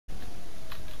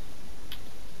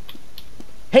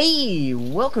Hey,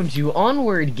 welcome to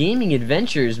Onward Gaming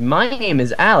Adventures. My name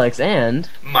is Alex, and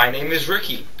my name is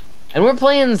Ricky. And we're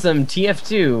playing some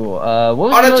TF2. What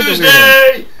was on the a mode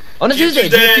Tuesday. On a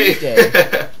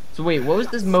Tuesday. So wait, what was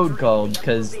this mode called?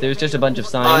 Because there's just a bunch of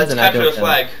signs, it's and I capture don't the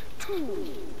flag.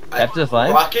 Capture the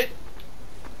flag. Rocket.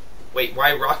 Wait,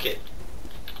 why rocket?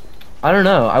 I don't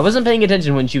know. I wasn't paying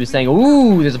attention when she was saying,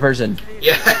 "Ooh, there's a person."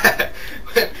 Yeah.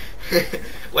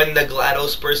 When the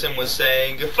GLaDOS person was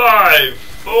saying 5,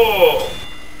 4,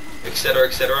 etc.,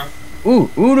 etc. Ooh,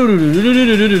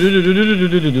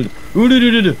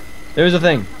 there's a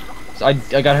thing. So I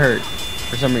got hurt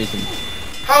for some reason.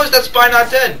 How is that spy not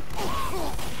dead?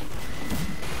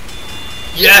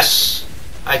 Yes,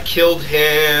 I killed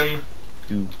him.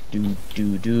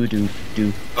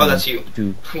 Oh, that's you.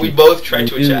 We both tried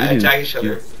to attack each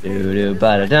other.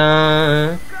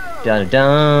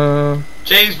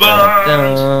 James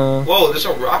Bond! Whoa, there's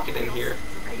a rocket in here.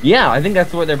 Yeah, I think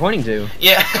that's what they're pointing to.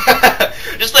 Yeah,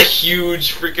 just a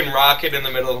huge freaking rocket in the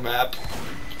middle of the map.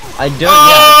 I don't.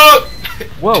 Oh! Yeah.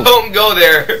 Whoa! Don't go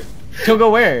there. Don't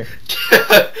go where?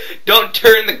 Don't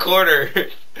turn the corner.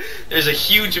 There's a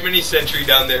huge mini sentry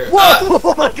down there. Whoa!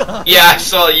 Oh my god! Yeah, I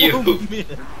saw you.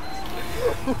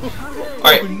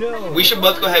 Alright, no. We should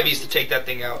both go heavies to take that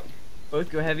thing out. Both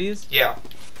go heavies? Yeah.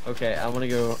 Okay, I'm gonna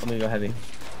go heavy.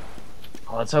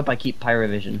 Oh, let's hope I keep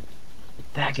Pyrovision.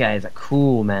 That guy is a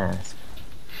cool mask.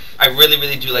 I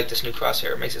really do like this new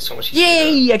crosshair. It makes it so much easier.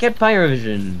 Yay! I kept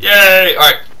Pyrovision. Yay!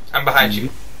 Alright, I'm behind you.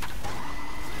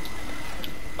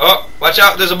 Oh, watch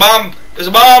out! There's a bomb! There's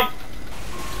a bomb!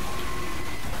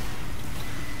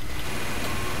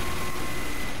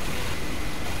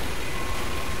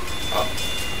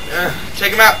 Oh.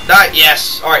 Take him out! Die!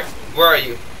 Yes! Alright, where are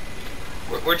you?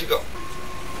 Where'd you go?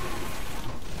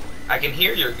 I can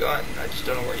hear your gun. I just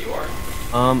don't know where you are.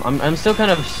 I'm still kind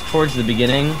of towards the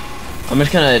beginning. I'm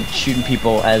just kind of shooting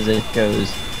people as it goes.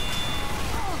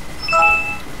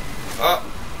 Oh.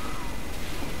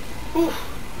 Whew.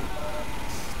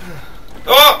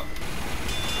 Oh!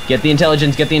 Get the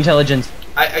intelligence. Get the intelligence.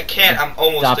 I can't. I'm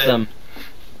almost Stop dead. them.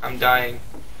 I'm dying.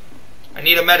 I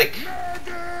need a medic.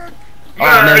 Oh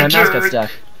man, my mouse got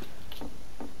stuck.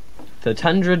 The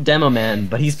Tundra Demo Man,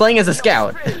 but he's playing as a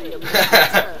scout.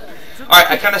 Alright,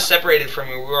 I kind of separated from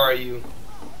you. Where are you?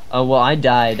 Oh well, I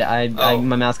died.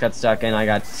 My mouse got stuck and I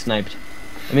got sniped.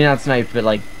 I mean, not sniped, but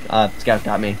like scout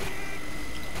got me.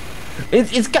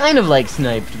 It's kind of like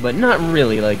sniped, but not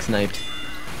really like sniped.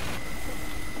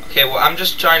 Okay, well I'm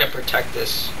just trying to protect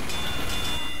this.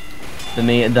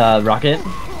 The rocket.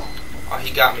 Oh,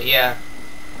 he got me. Yeah.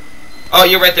 Oh,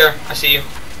 you're right there. I see you.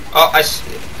 Oh, I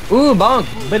see. Ooh, bonk!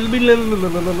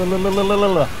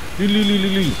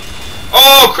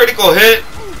 Oh, critical hit!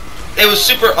 It was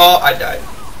super. Oh, I died.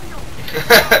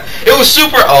 It was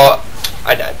super. Oh,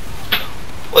 I died.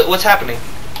 What's happening?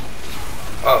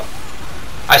 Oh,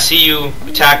 I see you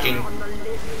attacking.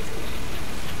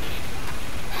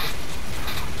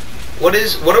 What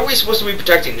are we supposed to be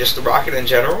protecting? Just the rocket in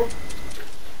general?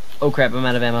 Oh crap! I'm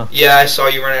out of ammo. Yeah, I saw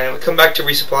you run out. Come back to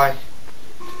resupply.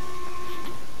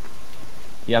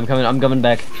 Yeah, I'm coming. I'm coming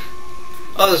back.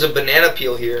 Oh, there's a banana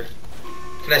peel here.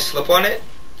 Can I slip on it?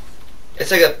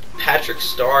 It's like a Patrick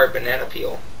Star banana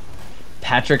peel.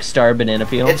 Patrick Star banana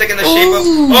peel? It's like in the shape of...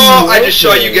 Oh, I just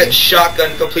saw you get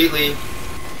shotgun completely.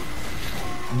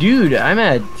 Dude, I'm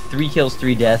at 3 kills,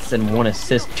 3 deaths, and 1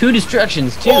 assist. 2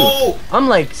 destructions, too. Oh! I'm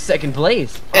like second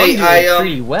place. Hey, I'm doing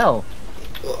pretty well.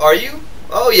 Are you?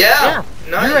 Oh, yeah. Yeah,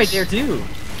 nice. you're right there, too.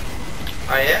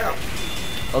 I am.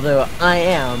 Although, I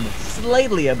am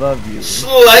slightly above you.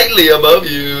 Slightly above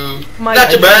you. Not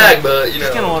to brag, but, you know. I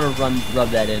just kind of want to rub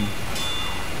that in.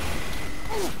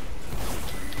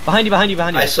 Behind you, behind you,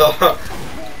 behind you. I saw...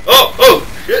 Oh,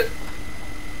 shit.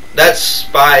 That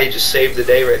spy just saved the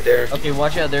day right there. Okay,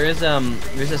 watch out. There's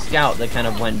a scout that kind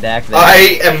of went back there.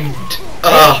 I am...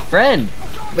 Hey, friend.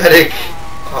 Medic.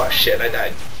 Oh, shit, I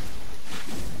died.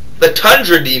 The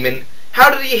Tundra Demon. How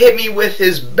did he hit me with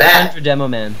his bat? Tundra Demo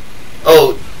Man.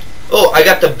 Oh, I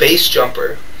got the base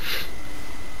jumper.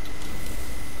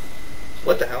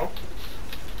 What the hell?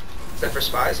 Is that for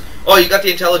spies? Oh, you got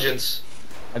the intelligence.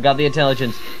 I got the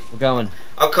intelligence. We're going.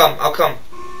 I'll come.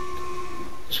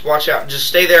 Just watch out. Just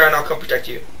stay there and I'll come protect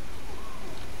you.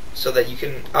 So that you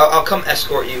can... I'll come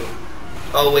escort you.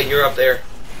 Oh, wait, you're up there.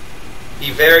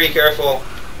 Be very careful.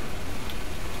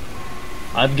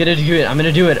 I'm gonna do it. I'm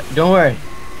gonna do it. Don't worry.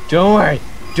 Don't worry.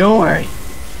 Don't worry.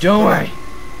 Don't worry.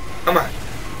 Come on.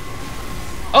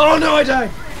 Oh no, I died.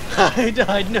 I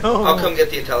died. No. I'll come get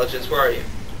the intelligence. Where are you?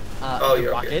 Oh,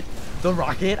 you're up here. The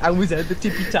rocket. I was at the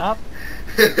tippy top.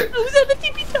 I was at the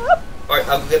tippy top. Alright,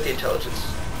 I'll get the intelligence.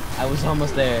 I was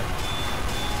almost there.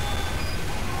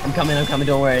 I'm coming,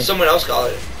 don't worry. Someone else got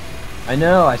it. I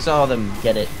know, I saw them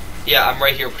get it. Yeah, I'm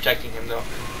right here protecting him though.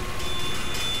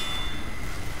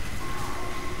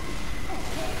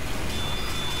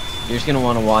 You're just gonna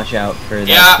want to watch out for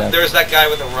that stuff. There's that guy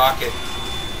with a rocket.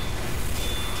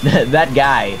 That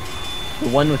guy. The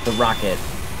one with the rocket.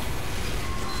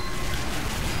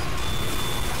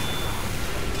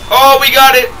 Oh, we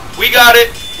got it! We got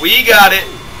it! We got it!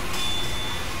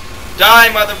 Die,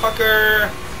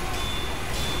 motherfucker!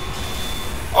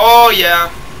 Oh, yeah.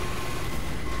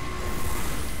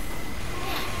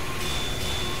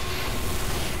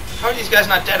 How are these guys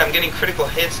not dead? I'm getting critical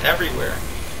hits everywhere.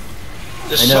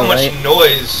 There's so much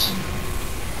noise.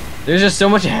 There's just so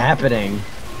much happening.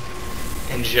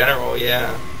 In general,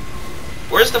 yeah.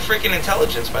 Where's the freaking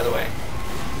intelligence, by the way?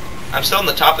 I'm still on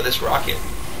the top of this rocket.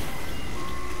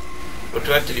 What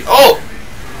do I have to do? Oh!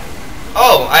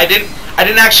 Oh, I didn't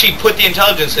actually put the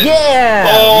intelligence in. Yeah!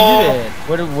 Oh! You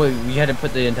did it. What, you had to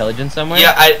put the intelligence somewhere?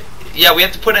 Yeah, we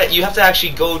have to put it, you have to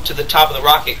actually go to the top of the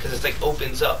rocket, because it's like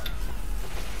opens up.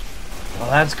 Oh,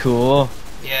 that's cool.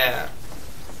 Yeah.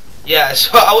 Yeah,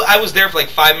 so I was there for like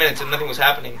 5 minutes and nothing was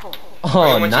happening.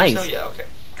 Oh, nice. Yeah, okay.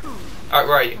 Alright,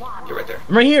 where are you? You're right there.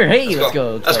 I'm right here. Hey, let's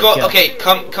go. Let's go. Okay,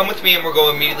 come with me and we'll go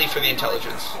immediately for the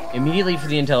intelligence. Immediately for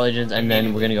the intelligence, and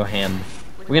then we're gonna go ham.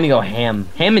 We're gonna go ham.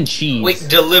 Ham and cheese. Wait,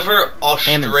 deliver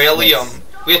Australium.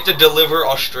 We have to deliver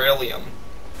Australium.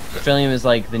 Australium is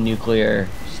like the nuclear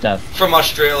stuff. From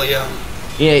Australia.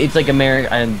 Yeah, it's like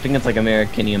I think it's like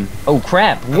Americanium. Oh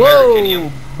crap!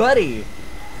 Americanium. Whoa, buddy!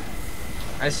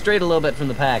 I strayed a little bit from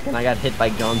the pack, and I got hit by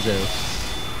Gonzo.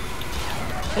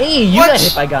 Hey, you got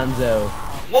hit by Gonzo.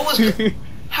 What was?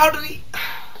 How did he?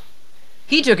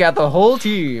 He took out the whole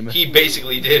team. He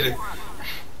basically did.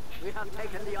 We have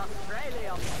taken the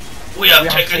Australium. We have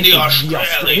taken the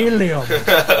Australium.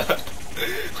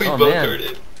 We both heard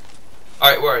it.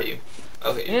 All right, where are you?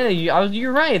 Okay. Yeah,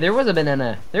 you're right. There was a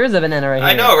banana. There is a banana right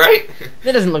here. I know, right?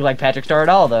 It doesn't look like Patrick Star at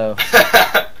all, though.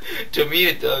 To me,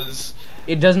 it does.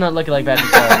 It does not look like Patrick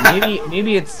Star.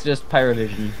 Maybe it's just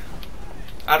Pyrovision.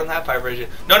 I don't have Pyrovision.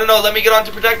 No, let me get on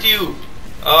to protect you.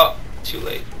 Oh, too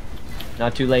late.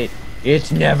 Not too late.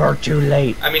 It's never too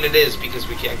late. I mean, it is because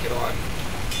we can't get on.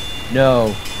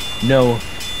 No.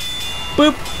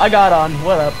 Boop! I got on.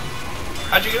 What up?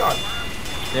 How'd you get on?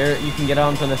 There, you can get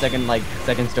on from the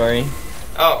second story.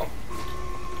 Oh.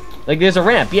 Like there's a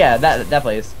ramp. Yeah, that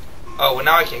place. Oh, well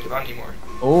now I can't get on anymore.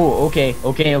 Oh, okay.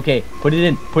 Put it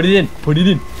in.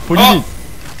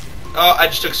 Oh, I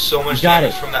just took so much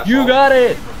damage from that fall. You got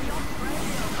it!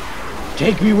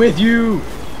 Take me with you!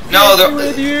 No, Take me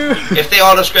with you! If they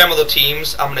auto-scramble the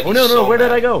teams, I'm gonna be so no, where mad.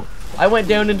 did I go? I went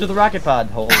down into the rocket pod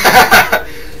hole.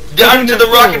 Down to the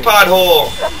rocket pod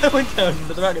hole! I went down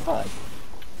into the rocket pod.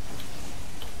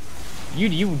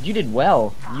 You did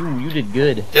well. You did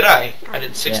good. Did I? I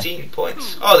did 16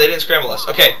 points. Oh, they didn't scramble us.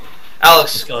 Okay.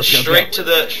 Alex, let's go, straight to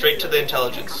the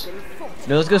intelligence.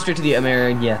 No, let's go straight to the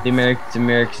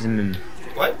American.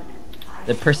 What?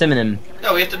 The persimmon.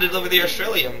 No, we have to deliver the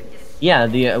Australium. Yeah,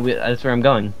 that's where I'm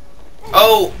going.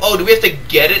 Oh, do we have to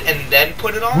get it and then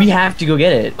put it on? We have to go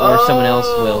get it, or someone else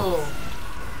will.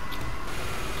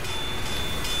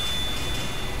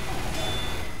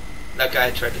 That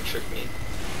guy tried to trick me.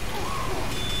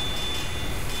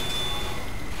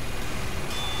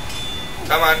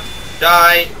 Come on,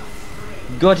 die.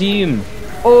 Got him.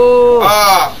 Oh!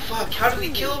 Ah, fuck! How did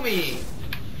he kill me?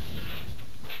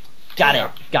 Got it.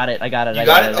 I got it. You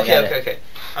got it? Okay.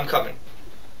 I'm coming.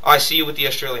 Oh, I see you with the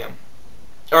Australium.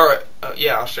 Or,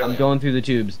 yeah, Australium. I'm going through the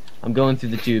tubes.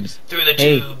 Through the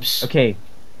tubes. Okay.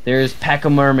 There's Pack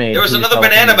of Mermaid. There was another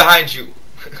banana behind you.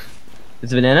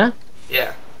 It's a banana?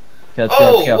 Yeah. Okay, let's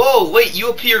go. Whoa, wait, you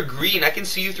appear green. I can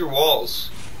see you through walls.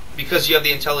 Because you have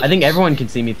the intelligence. I think everyone can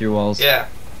see me through walls. Yeah.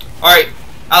 Alright,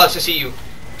 Alex, I see you.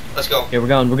 Let's go. Okay, we're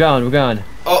going.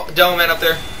 Oh, Demo Man up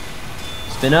there.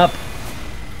 Spin up.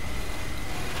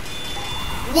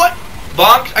 What?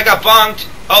 Bonked? I got bonked.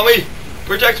 Help me.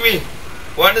 Protect me.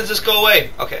 When does this go away?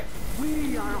 Okay. I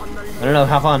don't know.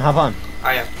 Hop on.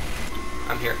 I am.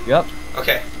 I'm here. Yep.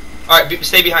 Okay. Alright,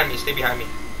 stay behind me.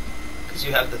 Because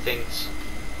you have the things.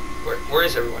 Where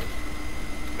is everyone?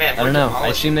 Man, I don't know. I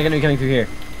assume they're going to be coming through here.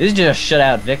 This is just a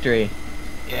shutout victory.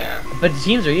 Yeah. But the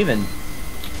teams are even.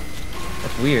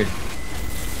 That's weird.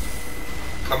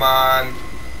 Come on.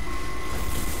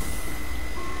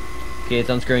 Okay, it's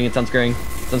unscrewing.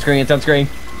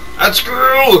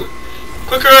 Unscrew!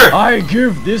 Quicker! I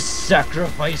give this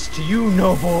sacrifice to you,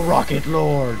 noble rocket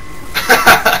lord.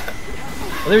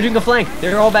 Well, they were doing a flank.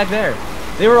 They were all back there.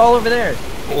 They were all over there.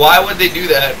 Why would they do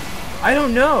that? I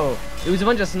don't know. It was a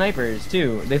bunch of snipers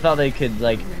too. They thought they could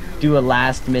like do a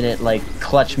last minute like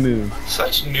clutch move.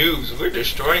 Such news. We're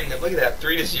destroying them. Look at that.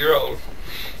 3-0.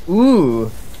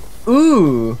 Ooh.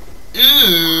 Ooh.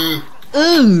 Ooh.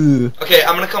 Ooh. Okay,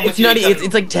 I'm gonna come with It's you. nutty.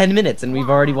 It's like 10 minutes and we've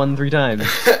already won 3 times.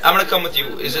 I'm gonna come with you.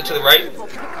 Is it to the right?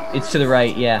 It's to the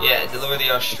right, yeah. Yeah, deliver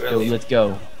the Australian. Let's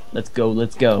go. Let's go.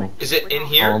 Let's go. Is it in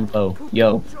here? Oh,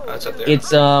 yo. Oh, it's up there.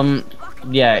 It's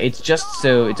yeah, it's just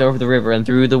so it's over the river and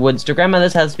through the woods to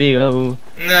grandmother's house we go.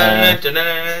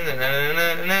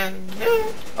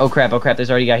 Oh crap, there's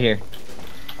already a guy here.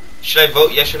 Should I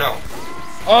vote yes or no?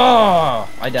 Oh,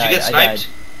 I died. Did you get sniped?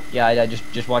 Yeah, I died.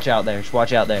 Just watch out there. Just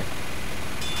watch out there.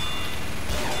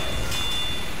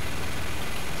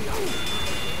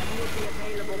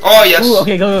 Oh yes. Ooh,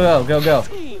 okay, go.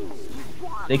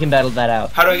 They can battle that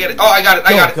out. How do I get it? Oh, I got it.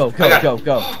 I got it.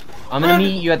 Go. I'm gonna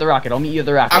meet you at the rocket. I'll meet you at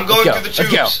the rocket. I'm going through the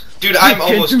tubes. Dude, I'm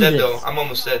almost dead though. I'm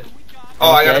almost dead.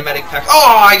 Oh, I got a medic pack.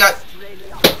 Oh, I got.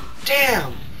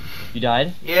 Damn. You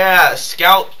died? Yeah, a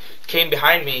scout came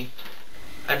behind me.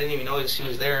 I didn't even notice he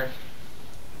was there.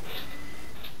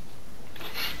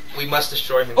 We must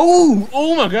destroy him. Oh!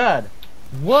 Oh my god!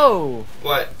 Whoa!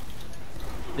 What?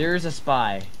 There's a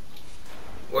spy.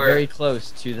 Where? Very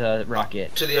close to the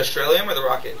rocket. To the Australian or the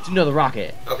rocket? No, the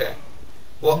rocket. Okay.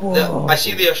 Well, I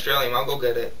see the Australian. I'll go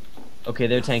get it. Okay,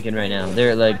 they're tanking right now.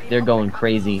 They're going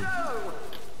crazy.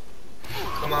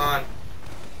 Come on.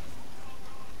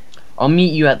 I'll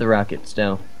meet you at the rocket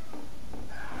still.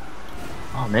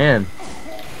 Oh man.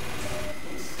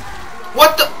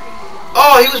 What the?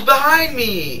 Oh, he was behind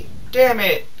me. Damn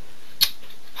it.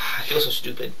 I feel so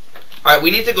stupid. All right,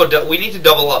 we need to go. We need to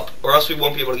double up, or else we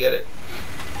won't be able to get it.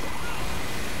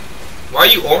 Why are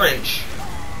you orange?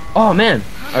 Oh man.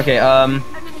 Okay. All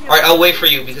right, I'll wait for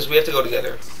you because we have to go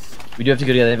together. We do have to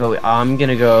go together, but I'm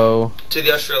gonna go to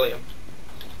the Australian.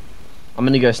 I'm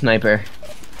gonna go sniper.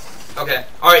 Okay.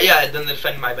 All right. Yeah. Then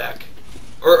defend my back,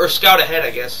 or scout ahead,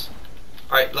 I guess.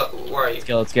 All right. Look, where are you?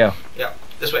 Let's go. Yeah.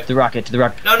 This way. To the rocket. No,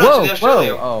 whoa, to the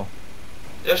Australian. Whoa. Oh.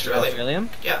 The Australian. The Australian?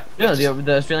 Yeah. No,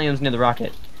 the Australian's near the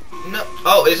rocket. No.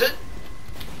 Oh, is it?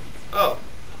 Oh.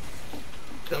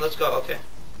 Then let's go. Okay.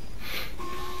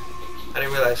 I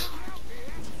didn't realize.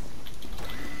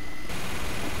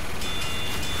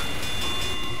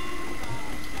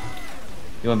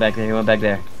 He went back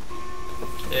there.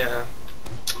 Yeah.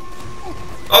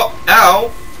 Oh,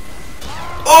 ow!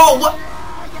 Oh, what?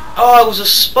 Oh, I was a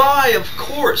spy, of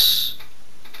course.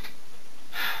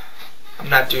 I'm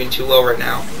not doing too well right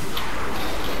now.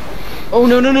 Oh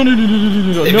no! They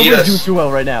beat Nobody's doing us. too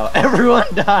well right now. Everyone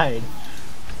died.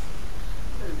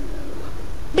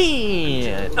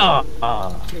 Man.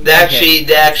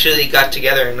 They actually got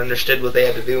together and understood what they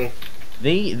had to do.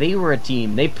 They were a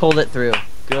team. They pulled it through.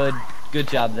 Good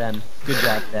job them. Good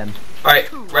job them. All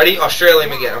right, ready?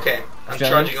 Australian again. Okay, I'm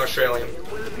Australian? charging Australian.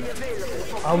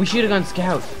 Oh, we should have gone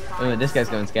scout. Oh, this guy's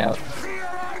going scout.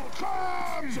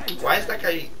 Why is that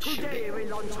guy shooting?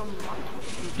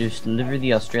 Just deliver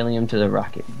the Australian to the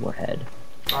rocket warhead.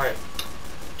 All right,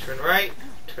 turn right,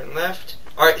 turn left.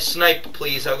 All right, snipe,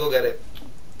 please. I'll go get it.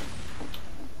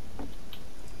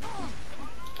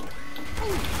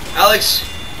 Alex,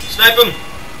 snipe him.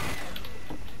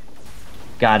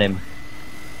 Got him.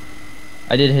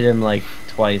 I did hit him like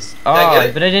twice. I Oh, get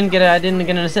it? but I didn't get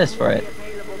an assist for it.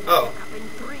 Oh.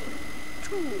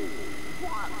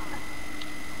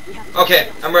 Okay,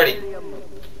 I'm ready.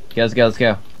 Let's go.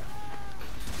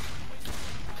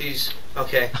 Please.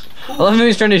 Okay. I love how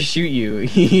he's trying to shoot you,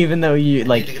 even though you I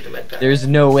like. need to get the med pack. There's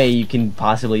no way you can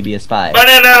possibly be a spy.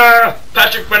 Banana!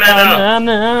 Patrick Banana!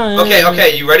 Banana.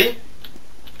 Okay, you ready?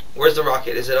 Where's the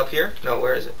rocket? Is it up here? No,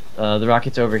 where is it? The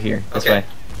rocket's over here. This way.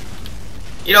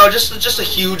 You know, just a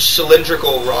huge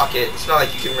cylindrical rocket. It's not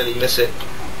like you can really miss it.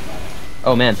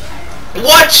 Oh man.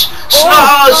 What?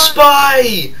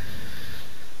 Spy!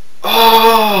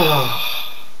 Oh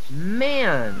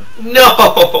Man.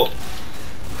 no!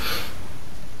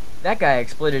 That guy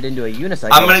exploded into a unicycle.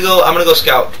 I'm gonna go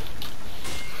scout.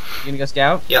 You gonna go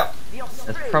scout? Yeah.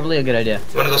 That's probably a good idea.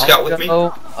 You wanna go scout with me?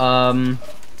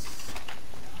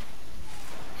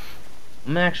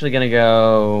 I'm actually gonna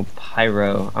go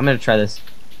pyro. I'm gonna try this.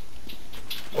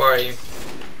 Where are you?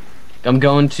 I'm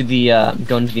going to the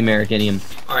Americanium.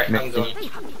 Alright, I'm going.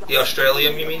 The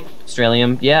Australian, you mean?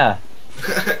 Australium? Yeah.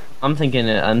 I'm thinking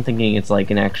it's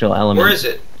like an actual element. Where is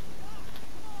it?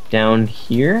 Down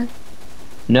here?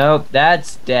 Nope,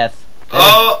 that's death.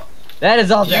 Oh! That is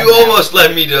all death. You almost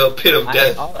led me to a pit of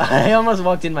death. I almost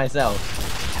walked in myself.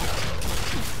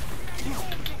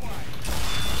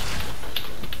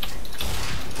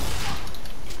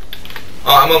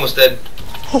 Oh, I'm almost dead.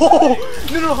 Oh,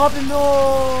 no, hop in,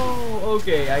 no.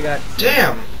 Okay, I got.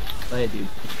 Damn. Buy it, dude.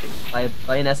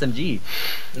 Buy an SMG.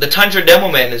 The Tundra Demo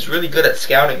Man is really good at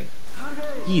scouting.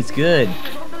 He's good.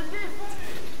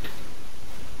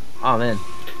 Oh man.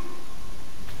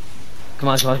 Come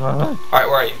on. Alright,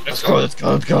 where are you? Let's go. Where's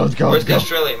the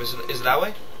Australian? Is it that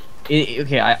way?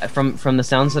 Okay, from the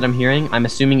sounds that I'm hearing, I'm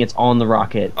assuming it's on the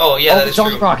rocket. Oh yeah, that is it's true.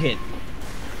 on the rocket.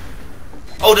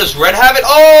 Oh, does Red have it?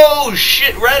 Oh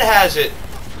shit, Red has it.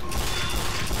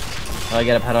 How do I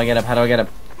get up? How do I get up?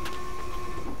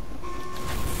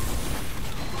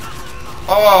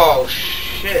 Oh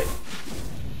shit.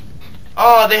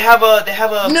 Oh, they have a.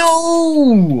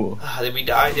 No. Did we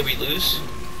die? Did we lose?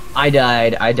 I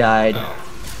died. Oh.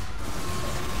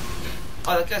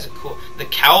 Oh, that guy's a cool. The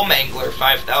Cow Mangler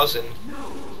 5000.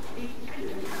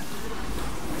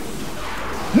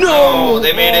 No! Oh,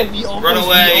 they made it. Run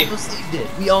away.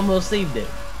 We almost saved it.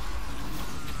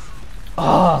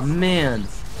 Oh man,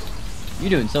 you're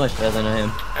doing so much better than I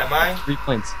am. Am I? 3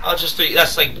 points. Oh, just 3.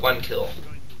 That's like 1 kill.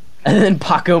 And then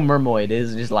Paco Mermoid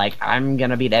is just like, I'm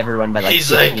gonna beat everyone by like. He's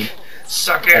 15. like,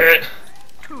 suck it.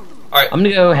 Alright. I'm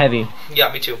gonna go heavy.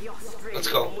 Yeah, me too. Let's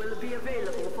go.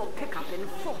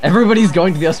 Everybody's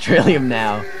going to the Australium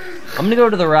now. I'm gonna go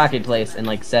to the rocket place and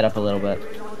like set up a little bit.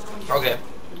 Okay.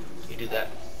 You do that.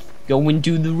 Going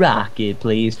to the rocket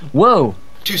place. Whoa!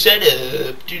 To set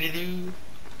up. Doo-doo-doo.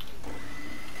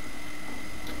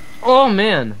 Oh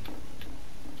man!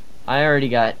 I already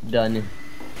got done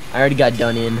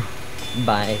in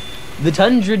by the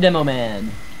Tundra Demo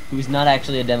Man, who's not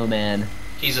actually a demo man.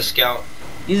 He's a scout.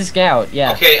 He's a scout,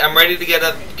 yeah. Okay, I'm ready to get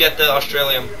the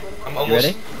Australium. I'm almost. You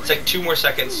ready? It's like 2 more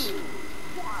seconds.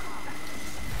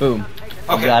 Boom.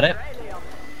 Okay. You got it?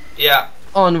 Yeah.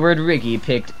 Onward Ricky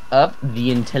picked up the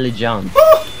intelligence. Woo!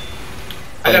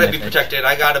 I gotta be protected.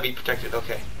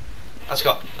 Okay. Let's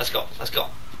go.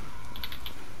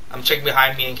 I'm checking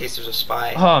behind me in case there's a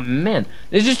spy. Oh man,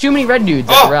 there's just too many red dudes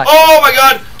at the rock. Oh my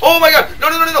god!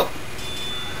 No!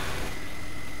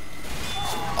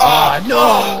 Oh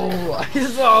no! I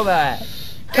saw that.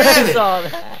 Damn I it. saw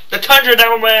that. The Tundra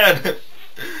Demo Man!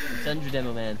 Tundra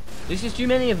Demo Man. There's just too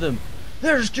many of them.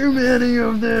 There's too many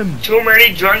of them. Too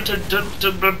many drunk to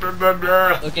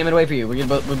Okay, I'm gonna wait for you. We're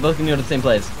both gonna go to the same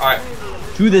place. Alright.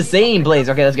 To the same place.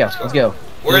 Okay, let's go. Let's go.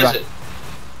 Where is it?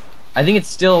 I think it's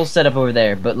still set up over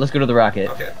there, but let's go to the rocket.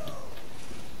 Okay.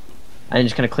 I'm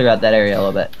just gonna clear out that area a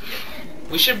little bit.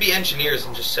 We should be engineers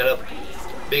and just set up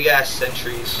big ass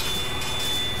sentries.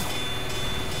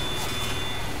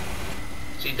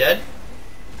 Is he dead?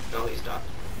 No, he's not.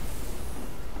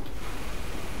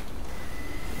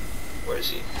 Where is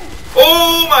he?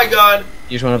 Oh my god!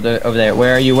 You just went over there.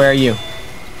 Where are you? Where are you?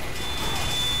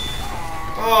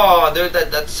 Oh,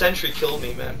 that sentry killed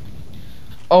me, man.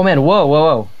 Oh man!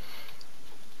 Whoa!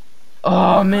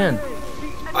 Oh man!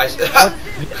 I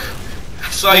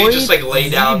saw you just like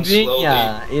lay down slowly.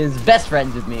 Is best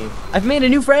friends with me. I've made a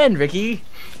new friend, Ricky.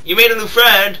 You made a new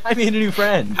friend? I made a new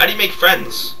friend. How do you make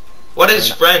friends? What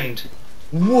is friend?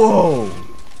 Whoa!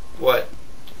 What?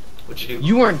 What'd you do?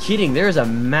 You weren't kidding. There's a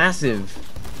massive.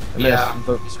 I'm Yeah. gonna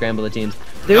vote to scramble the teams.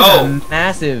 There's No. a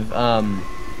massive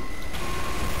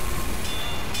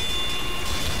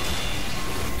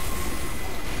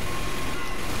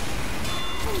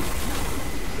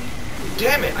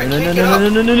Damn it! I no, can't no, get no, up. no,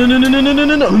 no, no, no, no, no, no, no, no,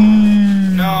 no, no.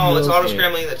 No, it's Okay. auto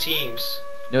scrambling the teams.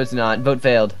 No, it's not. Vote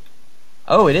failed.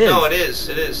 Oh, it is. No, it is.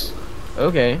 It is.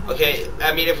 Okay. Okay.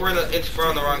 I mean, if we're on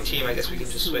the wrong team, I guess we can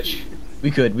just switch.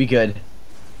 We could. Because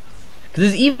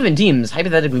there's even teams.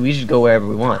 Hypothetically, we should go wherever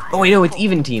we want. Oh wait, no, it's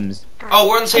even teams. Oh,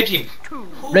 we're on the same team.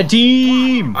 Red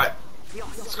team. Alright.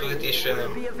 Let's go get the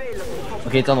Australian.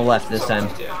 Okay, it's on the left this time.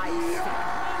 Yeah.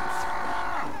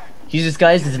 He's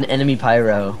disguised as an enemy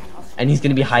pyro, and he's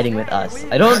gonna be hiding with us.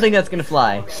 I don't think that's gonna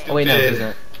fly. Oh wait, no, he's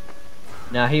not.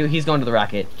 No, he's going to the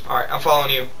rocket. Alright, I'm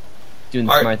following you. Doing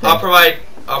the Alright, smart thing.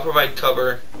 I'll provide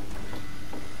cover.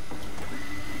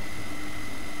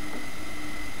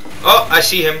 Oh, I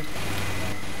see him.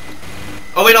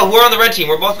 Oh wait, no, we're on the red team.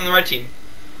 We're both on the red team.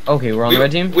 Okay, we're on the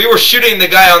red team. We were shooting the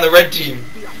guy on the red team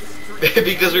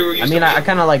because we were. I mean, I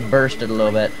kind of like bursted a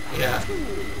little bit. Yeah.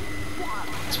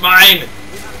 It's mine.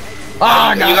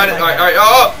 Ah, you got it. All right.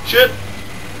 Oh, shit.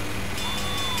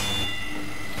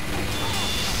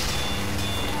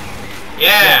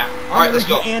 Yeah. All right, let's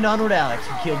go. And Onward Alex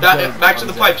who killed Back to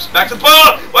the pipes. Back to the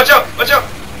pipe. Watch out.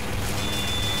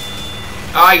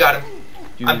 Oh, I got him.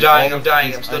 Dude, I'm dying. I'm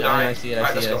still dying. I see it.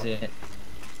 Alright, I let's see it.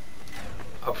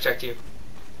 I'll protect you.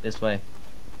 This way.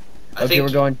 I Okay, think,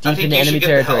 we're going I deep think into you should enemy get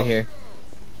the territory health. here.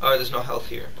 Oh, there's no health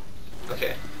here.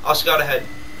 Okay. I'll scout ahead.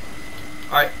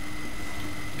 Alright.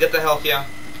 Get the health, yeah.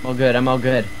 All good. I'm all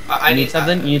good. I need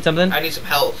something. You need something? I need some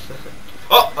health.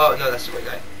 oh no, that's the right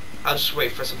guy. I'll just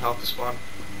wait for some health to spawn.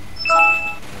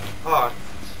 Oh,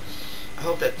 I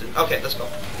hope that didn't. Okay, let's go.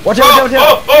 Watch out! Watch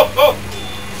out! Oh!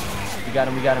 We got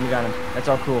him. We got him. We got him. That's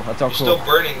all cool. That's all You're cool. still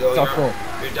burning though. That's all cool.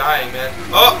 You're dying, man.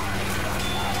 Oh!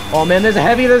 Oh man, there's a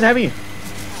heavy. There's a heavy.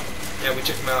 Yeah, we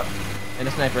took him out. And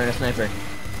a sniper. And a sniper.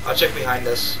 I'll check behind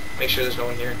us. Make sure there's no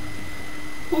one here.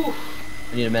 Whew.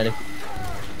 I need a medic.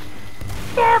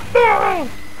 I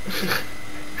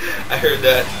heard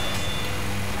that.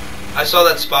 I saw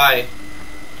that spy.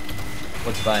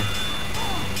 What spy?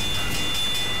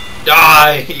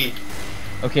 Die!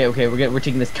 Okay, okay, we're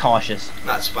taking this cautious.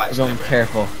 Not spy. We're going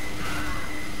careful.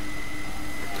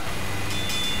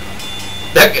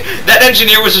 That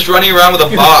engineer was just running around with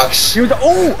a box. Okay.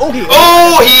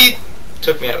 Oh, he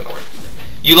took me out of nowhere.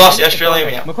 You lost the Australian.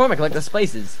 Yeah. McCormick, like the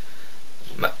spices.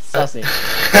 Sussy.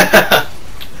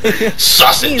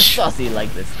 Sausage. He's sussy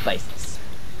like the spices.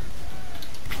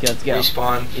 Okay, let's go.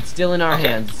 Respawn. It's still in our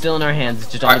hands. It's still in our hands.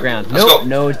 It's just on the ground. Let's Nope. go.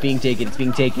 No, it's being taken. It's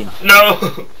being taken.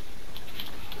 No.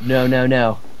 No, no,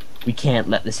 no. We can't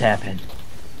let this happen.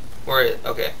 Where?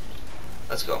 Okay.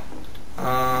 Let's go.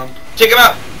 Take him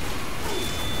out.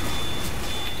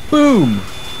 Boom.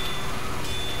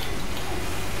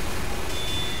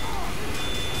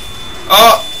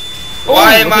 Oh.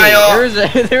 Why am I all...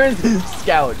 There is a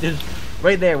scout just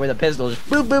right there with a pistol. Just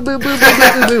boom, boom, boom, boom, boom,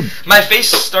 boom, boom, boom. My face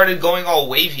started going all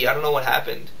wavy. I don't know what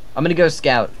happened. I'm gonna go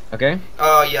scout. Okay.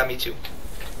 Oh yeah, me too.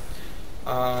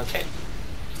 Okay.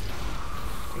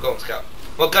 I'm going scout.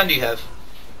 What gun do you have?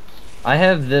 I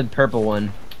have the purple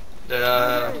one.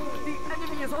 I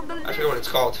forget what it's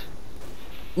called.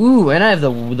 Ooh, and I have the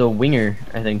winger.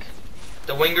 I think.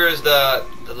 The winger is the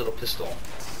little pistol.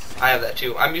 I have that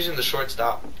too. I'm using the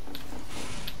shortstop.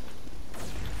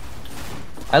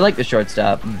 I like the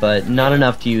shortstop, but not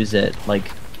enough to use it. Like.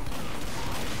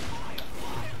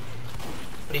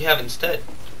 What do you have instead?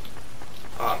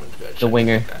 Oh, I'm gonna The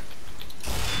winger.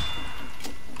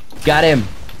 Got him.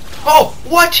 Oh,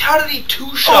 what? How did he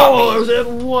two-shot me? I was at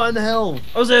 1 health.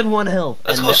 I was at 1 health.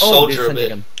 Let's go soldier a bit.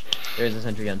 Gun. There's a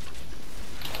sentry gun.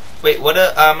 Wait, what?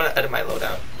 I'm gonna edit my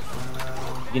loadout.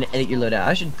 You're gonna edit your loadout.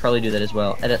 I should probably do that as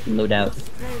well. Edit loadout.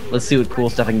 Let's see what cool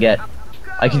stuff I can get.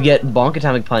 I could get bonk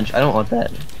atomic punch. I don't want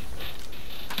that.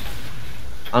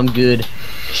 I'm good.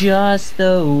 Just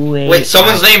the way. Wait,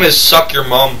 someone's name is Suck Your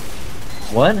Mum.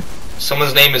 What?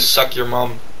 Someone's name is Suck Your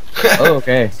Mum. Oh,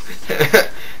 okay.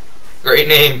 Great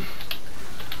name.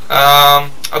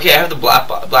 Okay, I have the black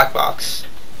box.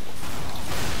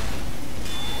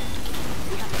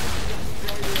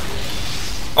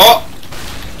 Oh!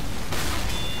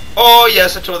 Oh,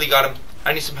 yes, I totally got him.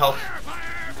 I need some help.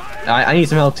 I need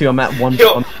some help too. I'm at 1.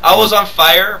 Yo, I was on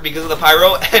fire because of the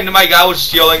pyro, and my guy was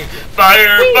just yelling,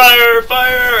 "Fire! Fire!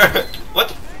 Fire!"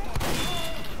 What?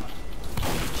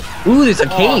 Ooh, there's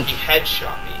a Oh, cave. he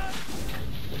headshot me.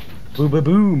 Boom, boom,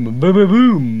 boom, boom, boom,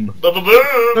 boom.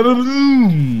 Ba-ba-boom!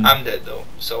 Boom. I'm dead though,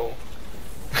 so.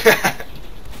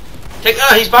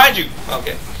 He's behind you.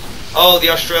 Okay. Oh, the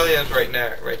Australian's right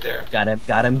there. Got him,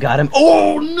 got him, got him.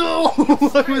 Oh no!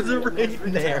 I was right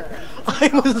there. I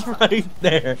was right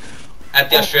there. At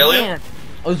the Australian? Man.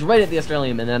 I was right at the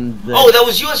Australian, and then the... Oh, that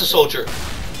was you as a soldier.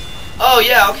 Oh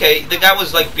yeah, okay. The guy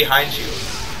was like behind you.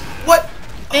 What?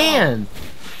 Man.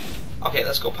 Oh. Okay,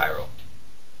 let's go pyro.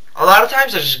 A lot of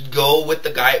times I just go with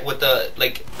the guy with the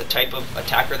type of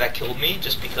attacker that killed me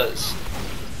just because.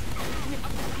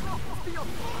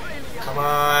 Come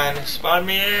on, spawn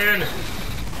me in!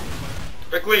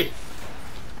 Quickly!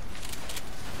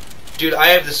 Dude, I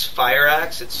have this fire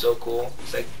axe, it's so cool.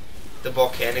 It's like the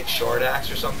volcanic shard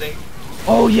axe or something.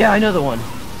 Oh yeah, I know the one.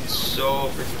 It's so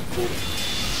freaking cool.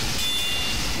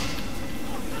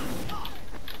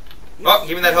 Oh,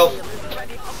 give me that health.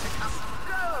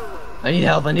 I need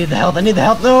help, I need the health, I need the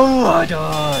health. No, I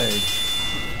died.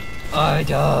 I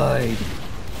died.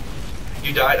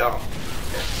 You died? Oh.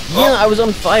 Yeah, I was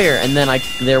on fire, and then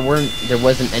there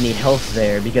wasn't any health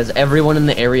there because everyone in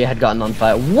the area had gotten on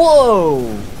fire.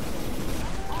 Whoa!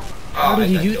 How did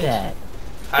he do that?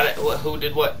 Who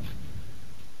did what?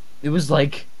 It was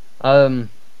like, Oh,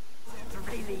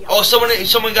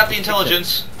 someone got the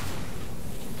intelligence.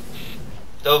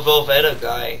 The Volvetta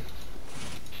guy.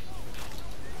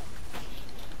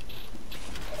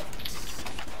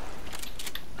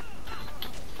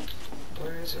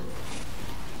 Where is it?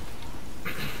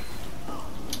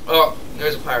 Oh,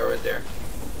 there's a pyro right there.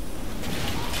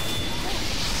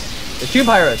 There's 2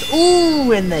 pyros.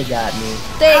 Ooh, and they got me.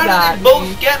 They got me.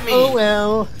 Both get me. Oh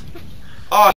well.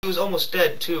 Oh, he was almost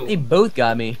dead too. They both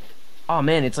got me. Oh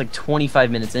man, it's like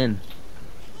 25 minutes in.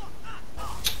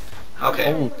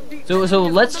 Okay. Oh, so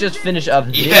let's just finish up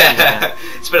this. Yeah.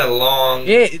 It's been a long.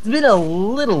 Yeah, it's been a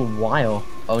little while.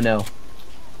 Oh no.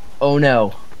 Oh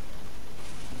no.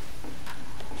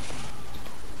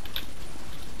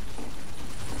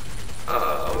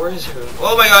 Where is he?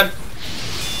 Oh my god.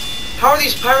 How are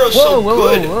these pyros Whoa, so whoa,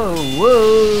 good? whoa,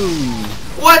 whoa,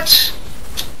 whoa. What?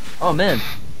 Oh man.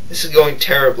 This is going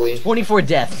terribly. 24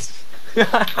 deaths.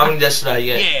 How many deaths did I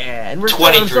get? Yeah, and we're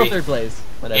 23. still third place.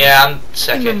 Whatever. Yeah, I'm Even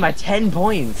second. my 10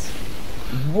 points.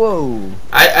 Whoa.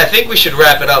 I think we should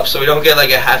wrap it up so we don't get like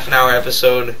a half-an-hour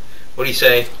episode. What do you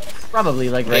say? Probably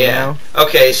like right now.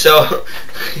 Okay, so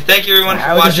thank you everyone for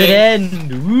How watching. does it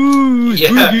end? Woo, Yeah,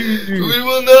 spooky. we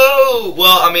will know.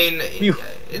 Well, I mean,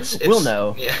 it's we'll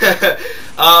know. Yeah.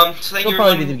 So thank It'll you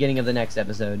probably everyone. be the beginning of the next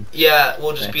episode. Yeah,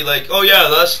 we'll just Okay. be like, oh yeah,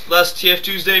 last TF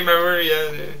Tuesday, remember?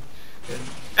 Yeah.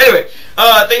 Anyway,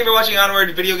 thank you for watching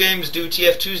Onward Video Games. Do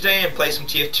TF Tuesday and play some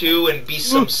TF2 and be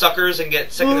some suckers and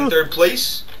get second and third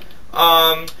place.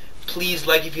 Please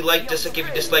like if you like, dislike if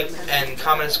you dislike, and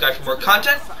comment and subscribe for more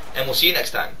content. And we'll see you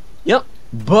next time. Yep.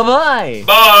 Bye-bye.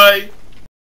 Bye.